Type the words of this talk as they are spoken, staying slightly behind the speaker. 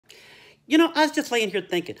You know, I was just laying here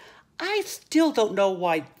thinking, I still don't know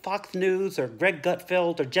why Fox News or Greg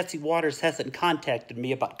Gutfeld or Jesse Waters hasn't contacted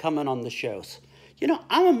me about coming on the shows. You know,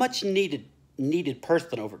 I'm a much needed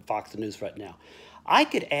person over at Fox News right now. I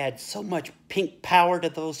could add so much pink power to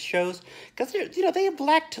those shows because they have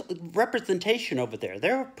lacked representation over there.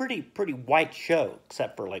 They're a pretty white show,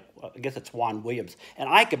 except for like I guess it's Juan Williams, and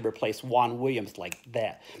I could replace Juan Williams like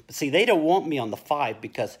that. But see, they don't want me on the five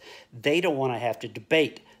because they don't want to have to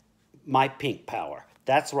debate my pink power.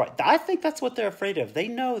 That's right. I think that's what they're afraid of. They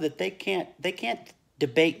know that they can't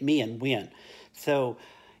debate me and win. So,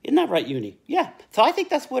 isn't that right, Uni? Yeah. So I think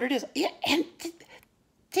that's what it is. Yeah, and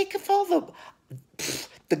think of all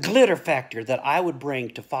the glitter factor that I would bring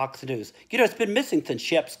to Fox News. You know, it's been missing since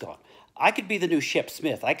Shep's gone. I could be the new Shep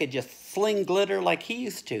Smith. I could just sling glitter like he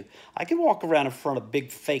used to. I could walk around in front of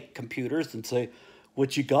big fake computers and say,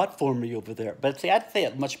 "What you got for me over there?" But see, I'd say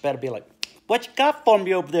it much better be like, "What you got for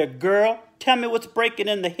me over there, girl? Tell me what's breaking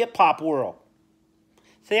in the hip-hop world."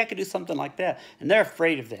 See, I could do something like that. And they're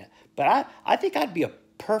afraid of that. But I think I'd be a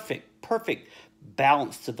perfect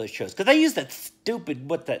balance to those shows. Because they use that stupid,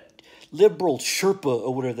 that liberal Sherpa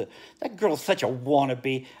or whatever. That girl's such a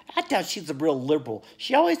wannabe. I doubt she's a real liberal.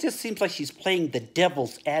 She always just seems like she's playing the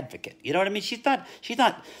devil's advocate. You know what I mean? She's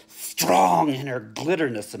not strong in her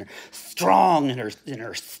glitterness and strong in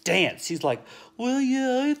her stance. She's like, "Well,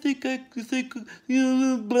 yeah, I think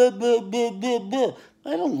blah, blah, blah, blah, blah."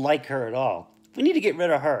 I don't like her at all. We need to get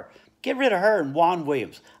rid of her. Get rid of her and Juan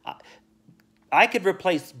Williams. I could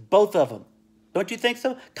replace both of them. Don't you think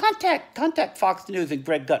so? Contact Fox News and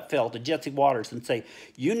Greg Gutfeld and Jesse Waters and say,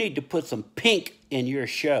 you need to put some pink in your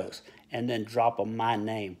shows. And then drop them my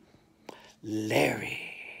name. Larry.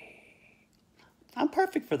 I'm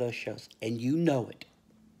perfect for those shows, and you know it.